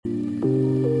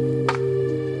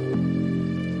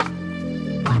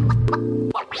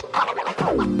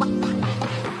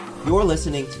You're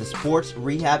listening to the Sports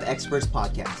Rehab Experts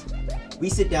Podcast. We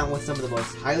sit down with some of the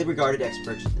most highly regarded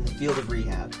experts in the field of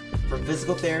rehab, from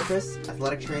physical therapists,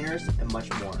 athletic trainers, and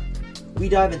much more. We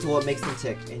dive into what makes them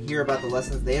tick and hear about the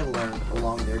lessons they have learned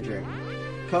along their journey.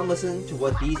 Come listen to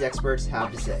what these experts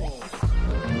have to say.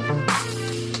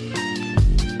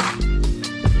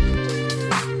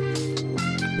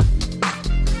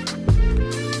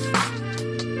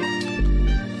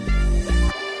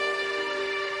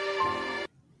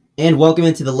 And welcome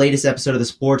into the latest episode of the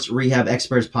Sports Rehab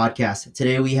Experts Podcast.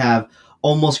 Today we have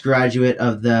almost graduate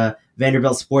of the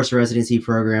Vanderbilt Sports Residency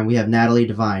Program. We have Natalie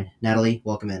Devine. Natalie,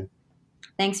 welcome in.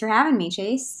 Thanks for having me,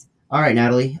 Chase. All right,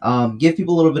 Natalie. Give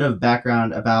people a little bit of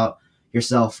background about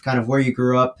yourself, kind of where you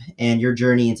grew up and your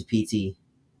journey into PT.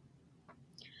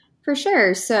 For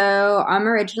sure. So I'm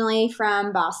originally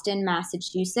from Boston,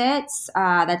 Massachusetts.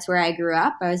 That's where I grew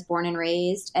up. I was born and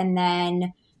raised. And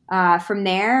then from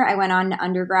there, I went on to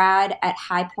undergrad at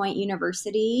High Point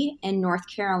University in North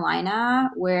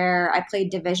Carolina, where I played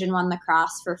Division I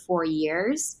lacrosse for 4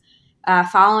 years.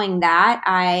 Following that,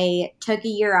 I took a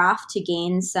year off to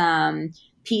gain some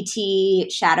PT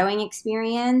shadowing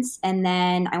experience, and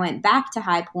then I went back to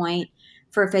High Point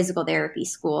for physical therapy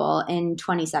school in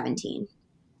 2017.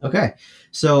 Okay.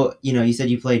 So, you said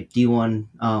you played D1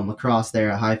 lacrosse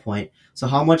there at High Point. So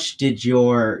how much did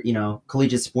your,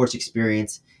 collegiate sports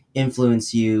experience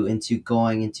influence you into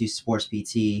going into sports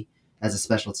PT as a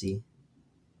specialty?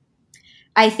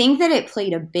 I think that it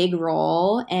played a big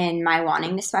role in my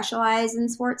wanting to specialize in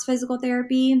sports physical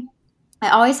therapy. I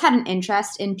always had an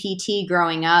interest in PT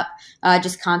growing up,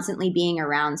 just constantly being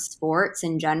around sports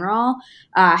in general.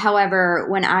 However,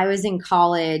 when I was in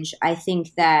college, I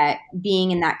think that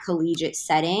being in that collegiate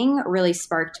setting really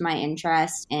sparked my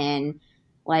interest in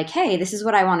like, hey, this is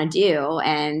what I want to do.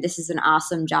 And this is an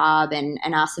awesome job and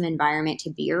an awesome environment to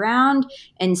be around.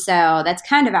 And so that's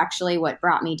kind of actually what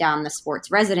brought me down the sports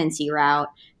residency route,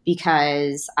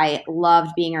 because I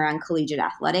loved being around collegiate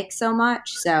athletics so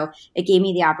much. So it gave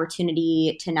me the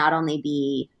opportunity to not only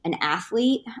be an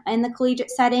athlete in the collegiate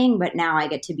setting, but now I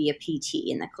get to be a PT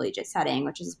in the collegiate setting,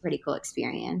 which is a pretty cool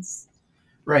experience.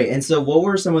 Right. And so what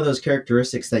were some of those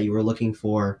characteristics that you were looking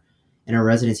for in a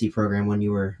residency program when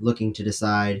you were looking to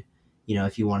decide,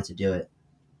 if you wanted to do it?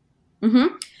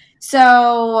 Mm-hmm.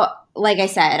 So, like I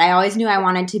said, I always knew I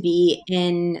wanted to be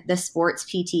in the sports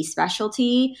PT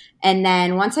specialty. And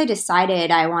then once I decided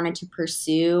I wanted to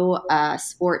pursue a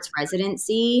sports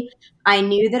residency, I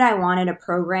knew that I wanted a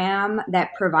program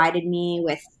that provided me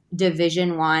with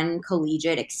Division I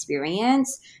collegiate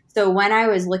experience. So when I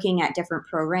was looking at different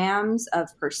programs of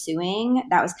pursuing,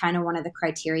 that was kind of one of the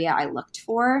criteria I looked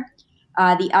for.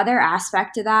 The other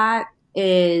aspect of that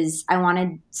is I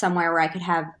wanted somewhere where I could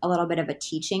have a little bit of a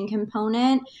teaching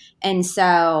component. And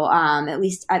so at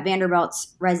least at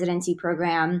Vanderbilt's residency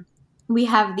program, we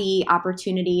have the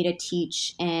opportunity to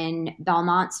teach in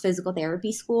Belmont's physical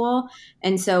therapy school.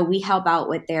 And so we help out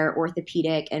with their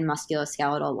orthopedic and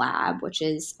musculoskeletal lab, which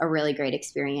is a really great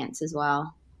experience as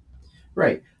well.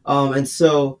 Right. And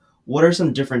so what are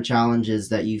some different challenges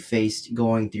that you faced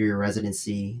going through your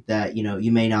residency that,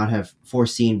 you may not have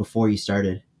foreseen before you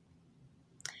started?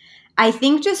 I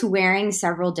think just wearing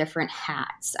several different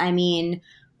hats. I mean,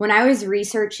 when I was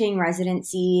researching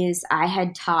residencies, I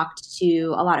had talked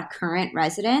to a lot of current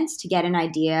residents to get an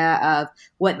idea of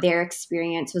what their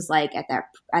experience was like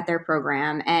at their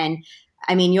program. And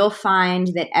I mean, you'll find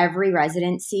that every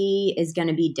residency is going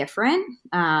to be different.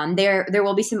 There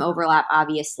will be some overlap,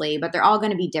 obviously, but they're all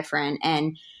going to be different.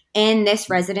 And in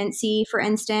this residency, for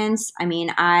instance, I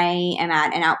mean, I am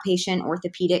at an outpatient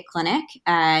orthopedic clinic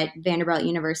at Vanderbilt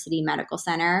University Medical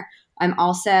Center. I'm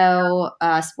also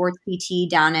a sports PT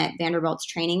down at Vanderbilt's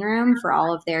training room for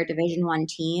all of their Division I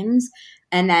teams.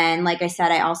 And then, like I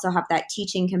said, I also have that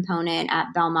teaching component at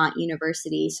Belmont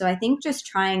University. So I think just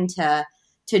trying to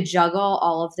juggle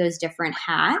all of those different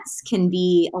hats can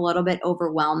be a little bit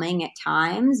overwhelming at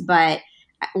times, but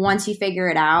once you figure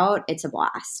it out, it's a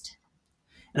blast.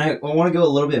 And I want to go a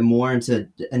little bit more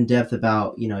in depth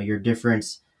about, your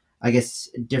difference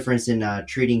in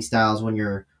treating styles when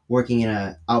you're working in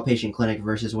an outpatient clinic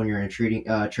versus when you're in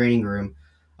a training room.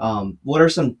 What are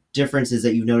some differences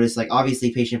that you've noticed? Like,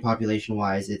 obviously, patient population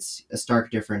wise, it's a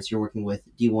stark difference. You're working with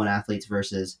D1 athletes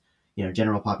versus,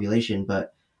 general population.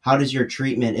 But how does your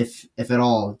treatment, if at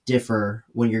all, differ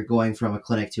when you're going from a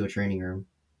clinic to a training room?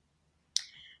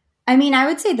 I mean, I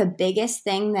would say the biggest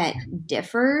thing that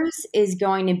differs is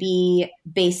going to be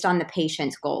based on the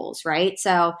patient's goals, right?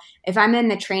 So if I'm in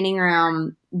the training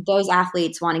room, those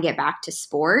athletes want to get back to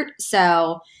sport.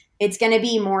 So it's going to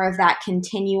be more of that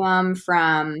continuum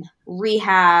from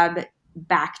rehab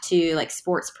back to like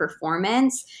sports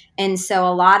performance. And so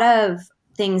a lot of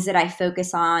things that I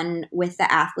focus on with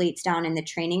the athletes down in the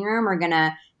training room are going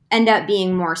to end up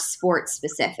being more sports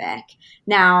specific.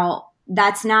 Now,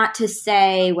 that's not to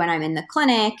say when I'm in the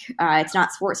clinic, it's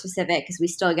not sports specific because we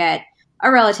still get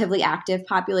a relatively active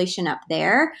population up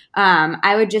there.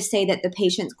 I would just say that the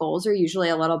patient's goals are usually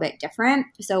a little bit different.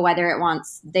 So whether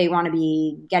they want to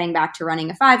be getting back to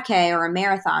running a 5K or a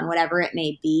marathon, whatever it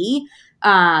may be,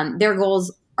 their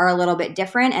goals are a little bit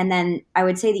different. And then I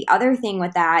would say the other thing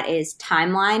with that is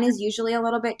timeline is usually a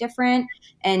little bit different.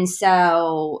 And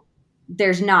so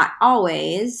there's not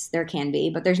always, there can be,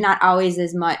 but there's not always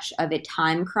as much of a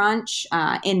time crunch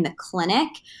in the clinic,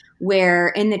 where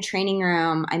in the training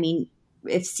room, I mean,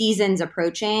 if season's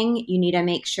approaching, you need to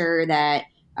make sure that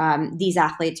these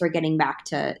athletes are getting back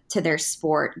to their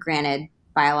sport. Granted,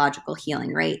 biological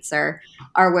healing rates are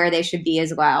where they should be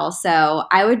as well. So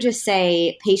I would just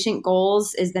say patient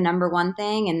goals is the number one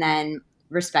thing, and then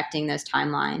respecting those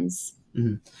timelines.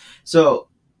 Mm-hmm. So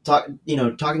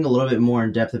talking a little bit more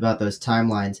in depth about those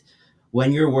timelines,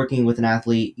 when you're working with an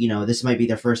athlete, this might be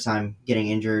their first time getting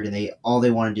injured and all they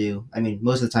want to do, I mean,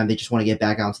 most of the time they just want to get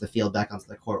back onto the field, back onto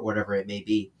the court, whatever it may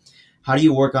be. How do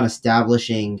you work on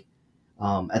establishing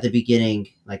at the beginning,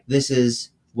 like, this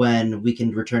is when we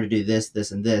can return to do this,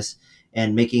 this, and this,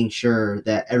 and making sure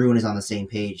that everyone is on the same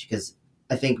page? Because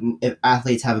I think if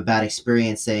athletes have a bad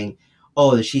experience saying,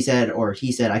 oh, she said or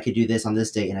he said I could do this on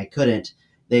this date and I couldn't,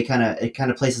 it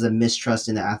kind of places a mistrust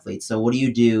in the athlete. So what do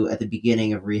you do at the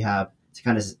beginning of rehab to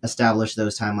kind of establish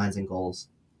those timelines and goals?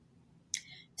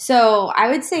 So I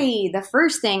would say the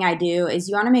first thing I do is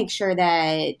you want to make sure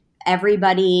that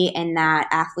everybody in that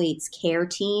athlete's care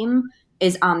team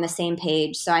is on the same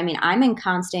page. So, I mean, I'm in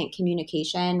constant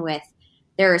communication with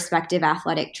their respective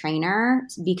athletic trainer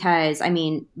because, I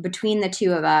mean, between the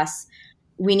two of us,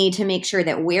 we need to make sure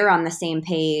that we're on the same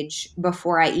page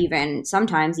before I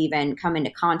sometimes even come into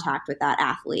contact with that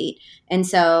athlete. And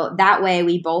so that way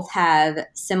we both have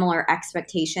similar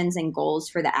expectations and goals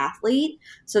for the athlete.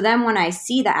 So then when I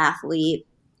see the athlete,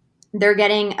 they're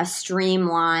getting a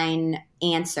streamlined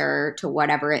answer to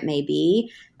whatever it may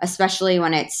be, especially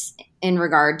when it's in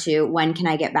regard to when can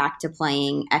I get back to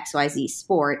playing XYZ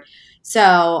sport.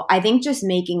 So I think just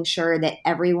making sure that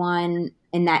everyone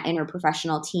in that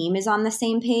interprofessional team is on the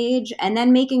same page, and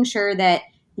then making sure that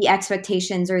the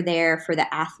expectations are there for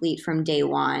the athlete from day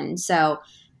one. So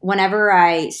whenever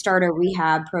I start a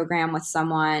rehab program with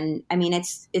someone, I mean,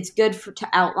 it's good to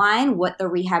outline what the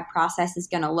rehab process is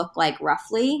going to look like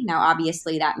roughly. Now,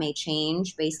 obviously, that may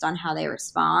change based on how they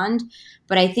respond.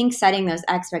 But I think setting those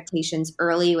expectations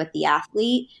early with the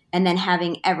athlete and then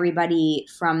having everybody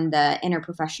from the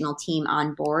interprofessional team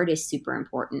on board is super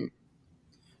important.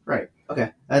 Right.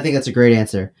 Okay. I think that's a great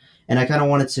answer. And I kind of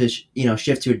wanted to,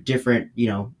 shift to a different,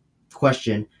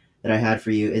 question that I had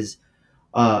for you is,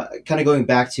 kind of going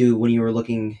back to when you were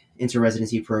looking into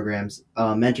residency programs.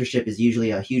 Mentorship is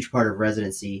usually a huge part of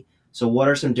residency. So what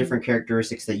are some different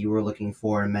characteristics that you were looking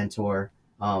for in a mentor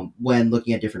when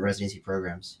looking at different residency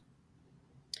programs?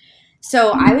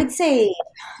 So I would say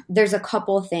there's a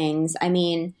couple things. I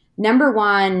mean, number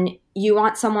one, you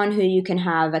want someone who you can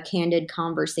have a candid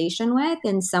conversation with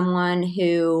and someone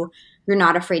who you're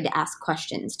not afraid to ask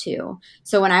questions to.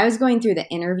 So when I was going through the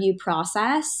interview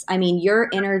process, I mean, you're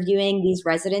interviewing these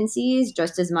residencies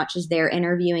just as much as they're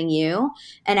interviewing you.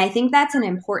 And I think that's an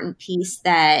important piece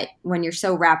that when you're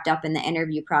so wrapped up in the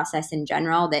interview process in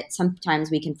general that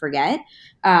sometimes we can forget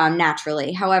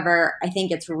naturally. However, I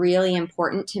think it's really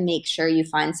important to make sure you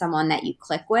find someone that you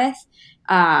click with.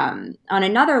 On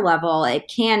another level,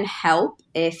 it can help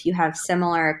if you have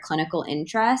similar clinical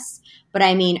interests. But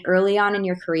I mean, early on in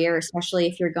your career, especially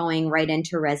if you're going right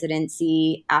into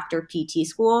residency after PT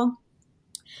school,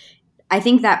 I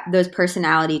think that those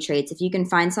personality traits, if you can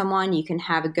find someone you can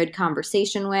have a good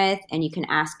conversation with and you can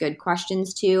ask good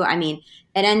questions to, I mean,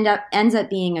 it ends up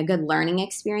being a good learning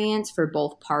experience for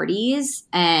both parties,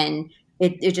 and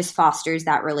it just fosters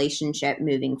that relationship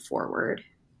moving forward.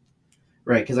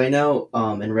 Right, because I know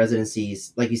in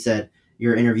residencies, like you said,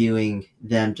 you're interviewing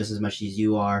them just as much as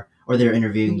you are, or they're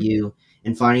interviewing you,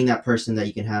 and finding that person that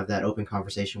you can have that open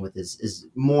conversation with is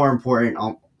more important,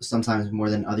 sometimes more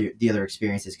than the other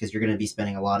experiences, because you're going to be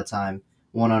spending a lot of time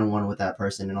one-on-one with that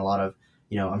person, and a lot of,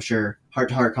 I'm sure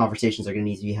heart-to-heart conversations are going to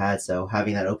need to be had, so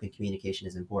having that open communication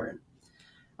is important.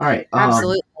 All right.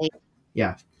 Absolutely.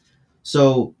 Yeah.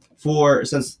 So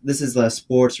since this is the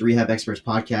Sports Rehab Experts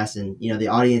podcast, and the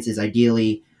audience is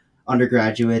ideally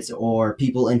undergraduates or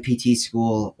people in PT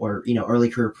school or early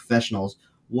career professionals,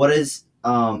 what is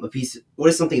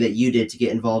something that you did to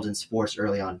get involved in sports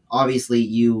early on? Obviously,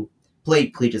 you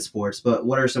played collegiate sports, but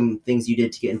what are some things you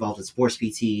did to get involved in sports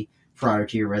PT prior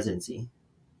to your residency?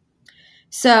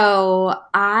 So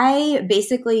I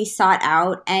basically sought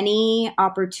out any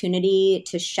opportunity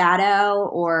to shadow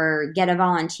or get a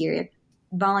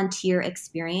volunteer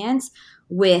experience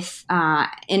with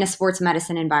in a sports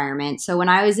medicine environment. So when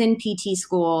I was in PT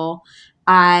school,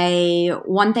 I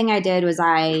one thing I did was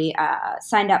I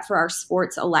signed up for our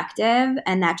sports elective,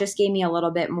 and that just gave me a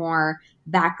little bit more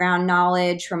background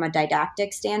knowledge from a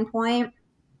didactic standpoint.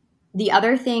 The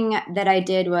other thing that I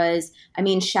did was, I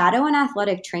mean, shadow an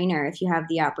athletic trainer if you have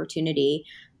the opportunity.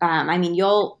 I mean,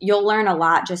 you'll learn a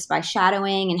lot just by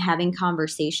shadowing and having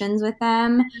conversations with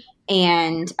them,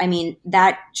 and I mean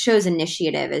that shows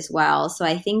initiative as well. So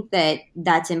I think that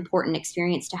that's important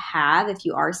experience to have if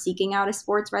you are seeking out a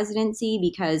sports residency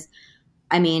because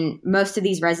I mean, most of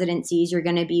these residencies, you're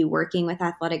going to be working with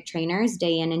athletic trainers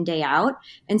day in and day out.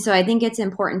 And so I think it's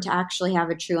important to actually have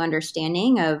a true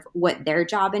understanding of what their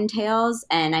job entails.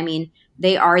 And I mean,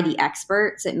 they are the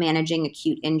experts at managing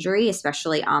acute injury,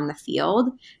 especially on the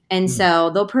field. And so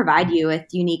they'll provide you with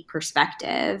unique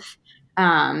perspective.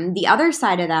 The other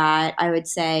side of that, I would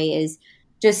say, is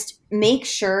just make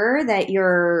sure that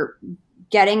you're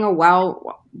getting a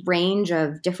well range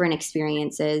of different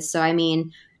experiences. So, I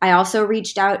mean, I also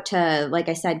reached out to, like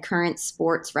I said, current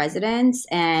sports residents.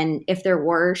 And if there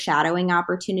were shadowing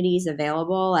opportunities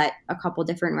available at a couple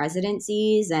different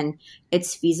residencies and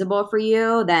it's feasible for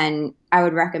you, then I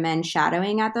would recommend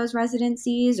shadowing at those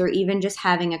residencies or even just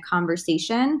having a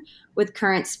conversation with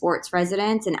current sports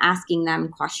residents and asking them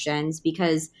questions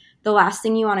because the last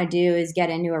thing you want to do is get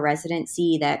into a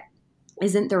residency that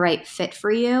isn't the right fit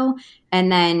for you.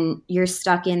 And then you're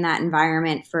stuck in that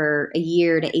environment for a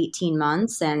year to 18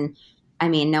 months. And I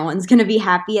mean, no one's going to be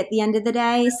happy at the end of the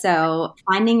day. So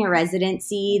finding a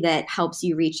residency that helps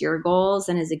you reach your goals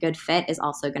and is a good fit is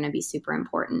also going to be super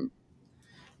important.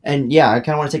 And yeah, I kind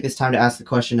of want to take this time to ask the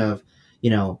question of,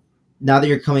 now that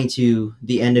you're coming to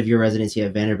the end of your residency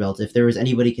at Vanderbilt, if there was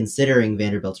anybody considering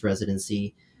Vanderbilt's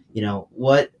residency,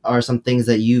 what are some things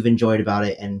that you've enjoyed about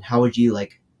it and how would you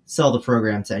sell the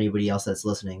program to anybody else that's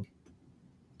listening?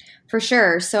 For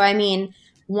sure. So, I mean,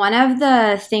 one of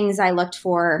the things I looked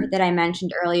for that I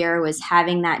mentioned earlier was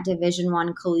having that Division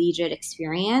One collegiate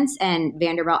experience, and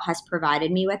Vanderbilt has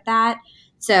provided me with that.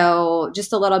 So,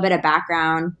 just a little bit of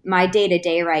background. My day to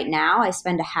day right now, I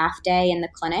spend a half day in the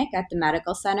clinic at the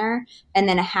medical center and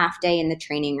then a half day in the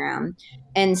training room.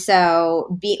 And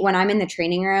so, when I'm in the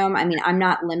training room, I mean, I'm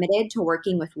not limited to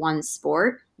working with one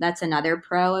sport. That's another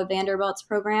pro of Vanderbilt's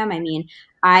program. I mean,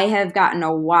 I have gotten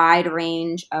a wide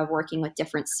range of working with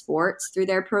different sports through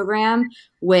their program,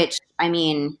 which I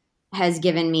mean has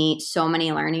given me so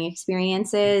many learning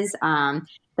experiences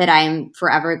that I'm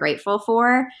forever grateful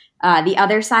for. The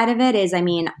other side of it is, I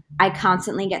mean, I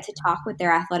constantly get to talk with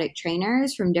their athletic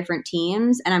trainers from different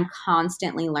teams, and I'm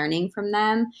constantly learning from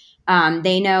them.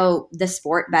 They know the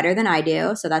sport better than I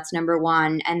do, so that's number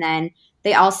one. And then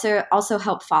they also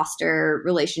help foster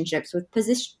relationships with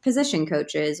position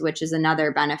coaches, which is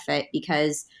another benefit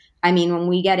because, I mean, when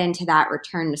we get into that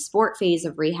return to sport phase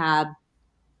of rehab,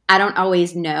 I don't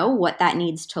always know what that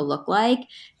needs to look like.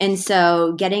 And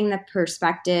so getting the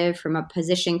perspective from a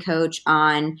position coach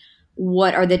on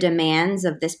what are the demands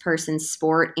of this person's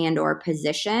sport and or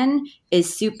position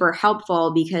is super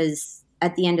helpful because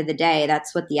at the end of the day,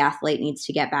 that's what the athlete needs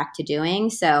to get back to doing.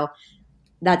 So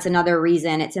that's another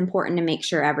reason it's important to make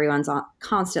sure everyone's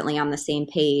constantly on the same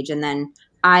page. And then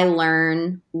I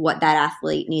learn what that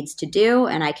athlete needs to do,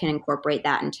 and I can incorporate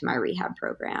that into my rehab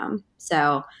program.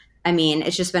 So, I mean,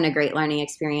 it's just been a great learning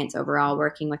experience overall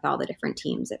working with all the different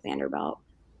teams at Vanderbilt.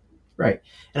 Right.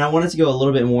 And I wanted to go a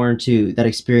little bit more into that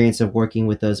experience of working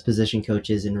with those position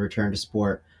coaches in return to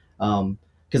sport.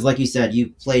 Because like you said,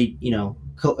 you played,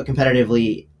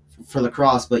 competitively for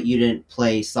lacrosse, but you didn't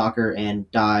play soccer and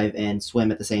dive and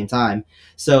swim at the same time.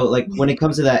 So when it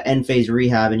comes to that end phase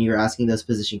rehab and you're asking those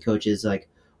position coaches,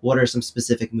 what are some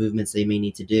specific movements they may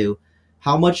need to do?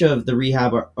 How much of the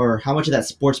rehab or how much of that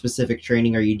sport specific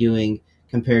training are you doing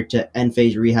compared to end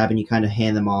phase rehab and you kind of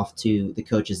hand them off to the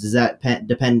coaches? Does that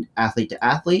depend athlete to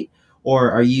athlete,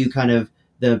 or are you kind of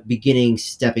the beginning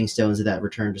stepping stones of that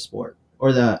return to sport,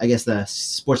 or the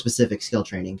sport specific skill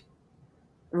training?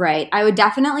 Right. I would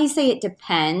definitely say it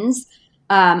depends.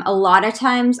 A lot of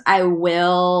times I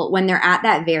will, when they're at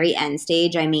that very end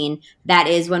stage, I mean, that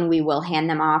is when we will hand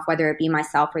them off, whether it be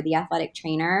myself or the athletic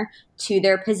trainer, to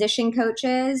their position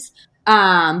coaches.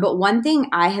 But one thing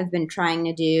I have been trying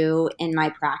to do in my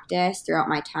practice throughout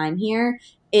my time here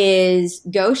is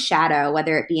go shadow,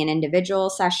 whether it be an individual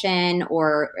session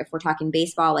or if we're talking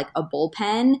baseball, like a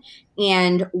bullpen,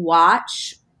 and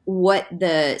watch what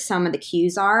the some of the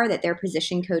cues are that their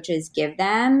position coaches give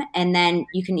them. And then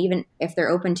you can, even if they're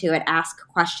open to it, ask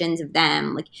questions of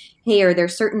them like, hey, are there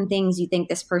certain things you think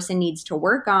this person needs to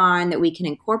work on that we can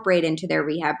incorporate into their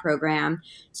rehab program?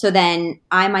 So then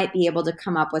I might be able to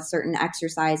come up with certain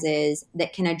exercises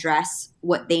that can address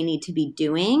what they need to be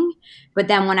doing. But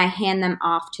then when I hand them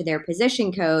off to their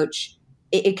position coach,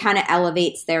 it kind of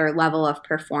elevates their level of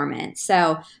performance.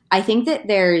 So I think that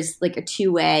there's like a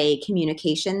two-way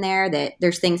communication there, that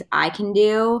there's things I can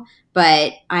do,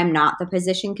 but I'm not the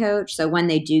position coach. So when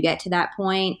they do get to that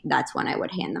point, that's when I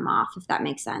would hand them off, if that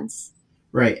makes sense.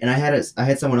 Right. And I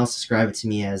had someone else describe it to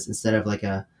me as, instead of like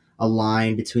a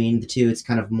line between the two, it's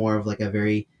kind of more of like a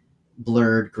very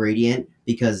blurred gradient,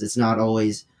 because it's not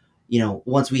always,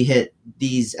 once we hit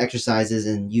these exercises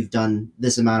and you've done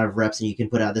this amount of reps and you can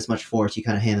put out this much force, you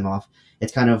kind of hand them off.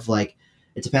 It's kind of like,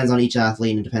 it depends on each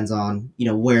athlete, and it depends on,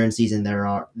 where in season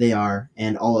they are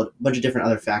and a bunch of different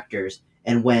other factors,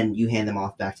 and when you hand them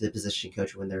off back to the position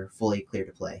coach when they're fully clear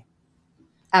to play.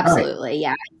 All right. Absolutely.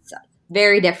 Yeah. It's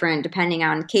very different depending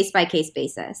on case by case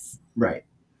basis. Right.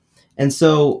 And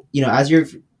so, as you're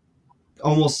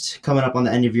almost coming up on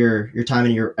the end of your time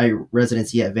in your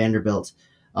residency at Vanderbilt,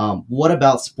 what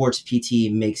about sports PT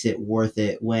makes it worth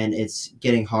it when it's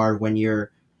getting hard, when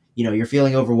you're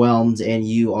feeling overwhelmed and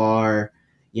you are,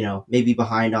 maybe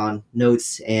behind on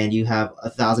notes and you have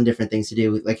 1,000 different things to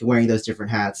do, like wearing those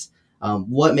different hats?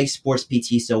 What makes sports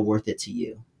PT so worth it to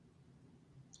you?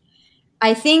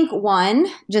 I think one,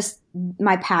 just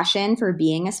my passion for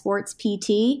being a sports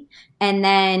PT. And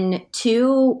then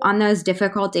two, on those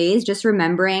difficult days, just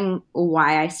remembering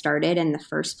why I started in the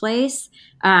first place.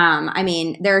 I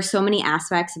mean, there are so many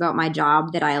aspects about my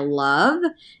job that I love,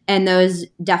 and those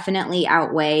definitely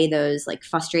outweigh those like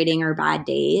frustrating or bad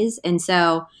days. And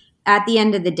so at the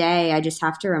end of the day, I just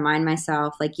have to remind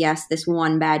myself, like, yes, this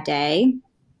one bad day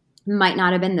might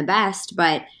not have been the best,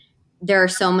 but there are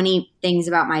so many things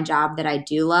about my job that I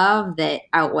do love that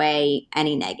outweigh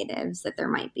any negatives that there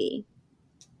might be.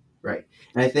 Right.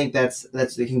 And I think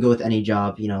it can go with any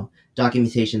job.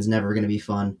 Documentation is never going to be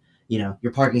fun.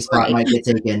 Your parking spot Right. might get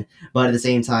taken, but at the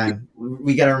same time,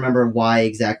 we got to remember why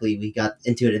exactly we got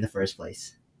into it in the first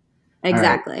place. All right.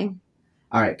 Exactly.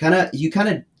 All right. You kind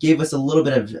of gave us a little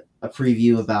bit of a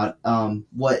preview about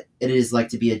what it is like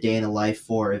to be a day in the life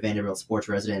for a Vanderbilt sports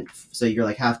resident. So you're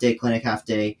like half day clinic, half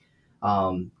day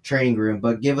training room.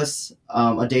 But give us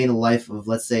a day in the life of,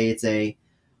 let's say it's a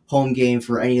home game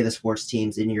for any of the sports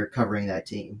teams and you're covering that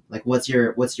team. Like, what's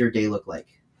your day look like?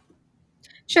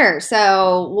 Sure.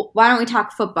 So why don't we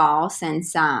talk football,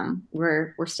 since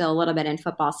we're still a little bit in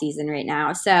football season right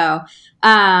now. So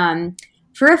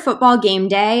for a football game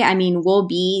day, I mean, we'll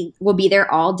be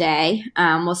there all day.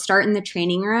 We'll start in the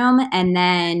training room, and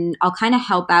then I'll kind of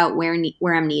help out where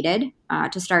I'm needed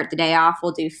to start the day off.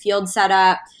 We'll do field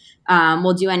setup.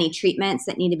 We'll do any treatments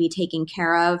that need to be taken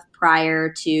care of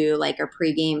prior to like a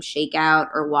pregame shakeout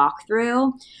or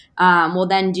walkthrough. We'll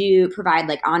then provide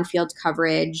like on-field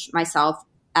coverage, myself,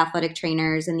 athletic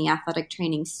trainers, and the athletic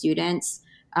training students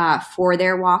for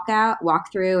their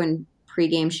walkthrough, and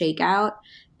pregame shakeout.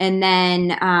 And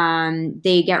then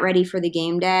they get ready for the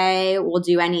game day. We'll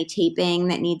do any taping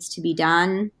that needs to be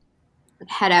done,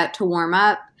 head out to warm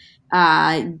up.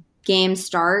 Game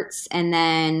starts, and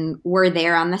then we're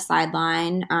there on the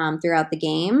sideline throughout the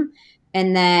game.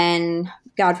 And then,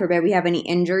 God forbid, we have any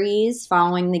injuries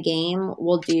following the game,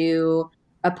 we'll do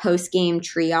a post-game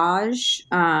triage,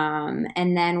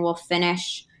 and then we'll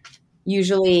finish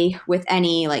usually with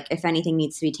any, like, if anything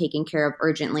needs to be taken care of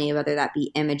urgently, whether that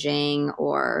be imaging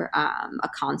or a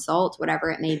consult, whatever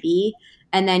it may be.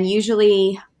 And then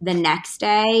usually the next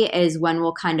day is when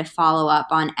we'll kind of follow up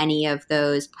on any of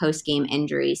those post-game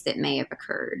injuries that may have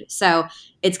occurred. So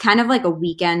it's kind of like a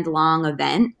weekend-long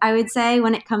event, I would say,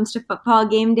 when it comes to football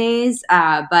game days.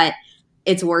 But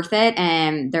it's worth it,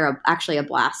 and they're actually a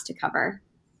blast to cover.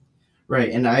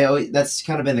 Right. And that's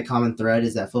kind of been the common thread,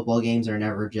 is that football games are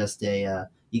never just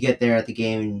you get there at the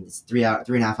game and it's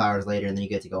 3.5 hours later and then you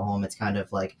get to go home. It's kind of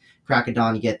like crack of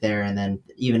dawn, you get there, and then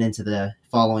even into the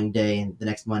following day and the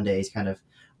next Monday is kind of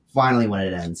finally when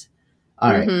it ends.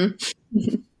 All right.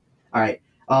 Mm-hmm. All right.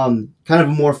 Kind of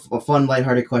a more fun,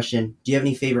 lighthearted question. Do you have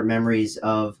any favorite memories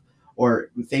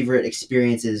or favorite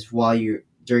experiences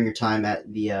during your time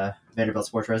at the Vanderbilt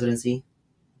sports residency?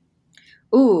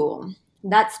 Ooh,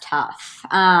 that's tough.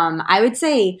 I would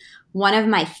say one of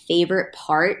my favorite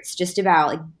parts just about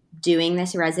like doing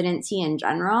this residency in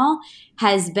general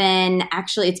has been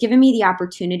actually, it's given me the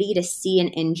opportunity to see an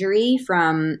injury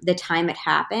from the time it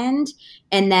happened,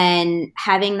 and then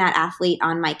having that athlete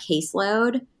on my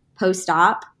caseload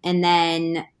post-op, and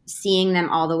then seeing them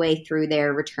all the way through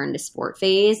their return to sport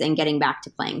phase and getting back to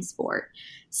playing sport.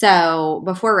 So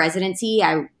before residency,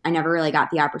 I never really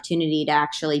got the opportunity to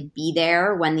actually be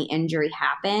there when the injury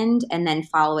happened and then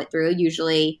follow it through.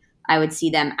 Usually I would see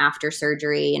them after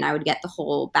surgery and I would get the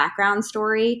whole background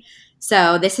story.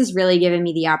 So this has really given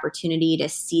me the opportunity to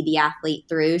see the athlete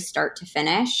through start to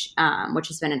finish, which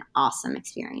has been an awesome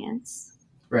experience.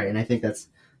 Right. And I think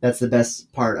that's the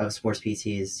best part of sports PT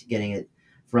is getting it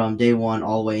from day one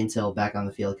all the way until back on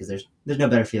the field, because there's no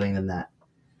better feeling than that.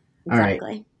 Exactly.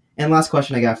 All right. And last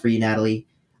question I got for you, Natalie.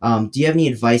 Do you have any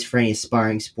advice for any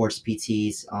aspiring sports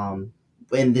PTs?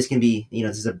 And this can be,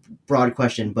 this is a broad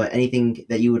question, but anything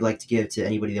that you would like to give to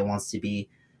anybody that wants to be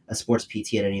a sports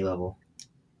PT at any level?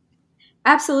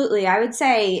 Absolutely. I would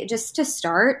say just to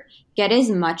start, get as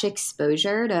much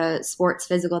exposure to sports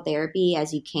physical therapy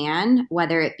as you can,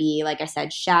 whether it be, like I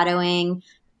said, shadowing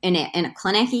in a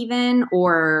clinic even,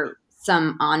 or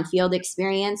some on-field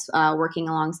experience working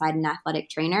alongside an athletic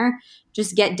trainer.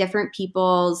 Just get different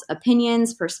people's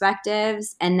opinions,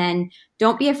 perspectives, and then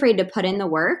don't be afraid to put in the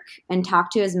work and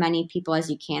talk to as many people as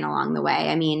you can along the way.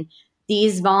 I mean,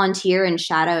 these volunteer and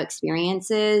shadow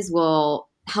experiences will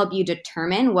help you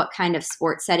determine what kind of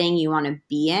sports setting you want to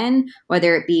be in,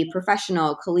 whether it be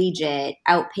professional, collegiate,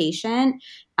 outpatient.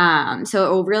 So it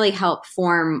will really help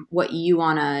form what you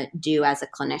want to do as a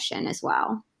clinician as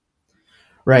well.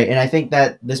 Right. And I think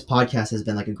that this podcast has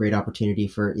been like a great opportunity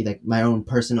for my own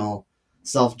personal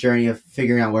self journey of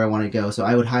figuring out where I want to go. So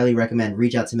I would highly recommend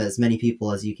reach out to as many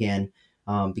people as you can,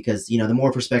 because, the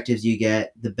more perspectives you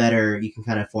get, the better you can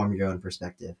kind of form your own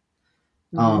perspective.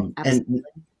 And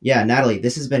yeah, Natalie,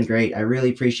 this has been great. I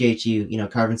really appreciate you,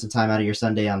 carving some time out of your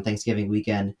Sunday on Thanksgiving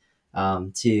weekend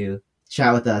to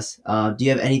chat with us. Do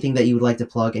you have anything that you would like to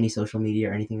plug, any social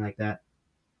media or anything like that?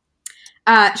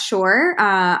 Sure.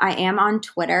 I am on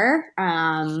Twitter,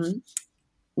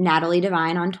 Natalie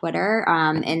Devine on Twitter.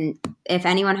 And if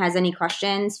anyone has any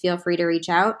questions, feel free to reach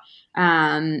out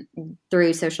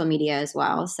through social media as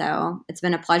well. So it's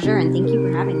been a pleasure, and thank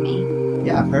you for having me.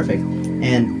 Yeah, perfect.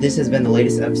 And this has been the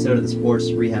latest episode of the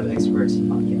Sports Rehab Experts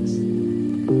podcast.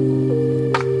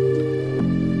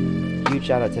 Huge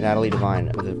shout out to Natalie Devine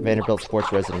of the Vanderbilt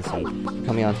Sports Residency for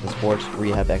coming on to the Sports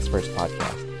Rehab Experts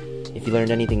podcast. If you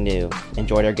learned anything new,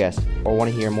 enjoyed our guest, or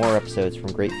want to hear more episodes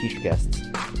from great future guests,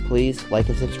 please like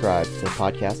and subscribe to the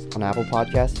podcast on Apple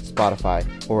Podcasts, Spotify,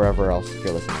 or wherever else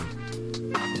you're listening.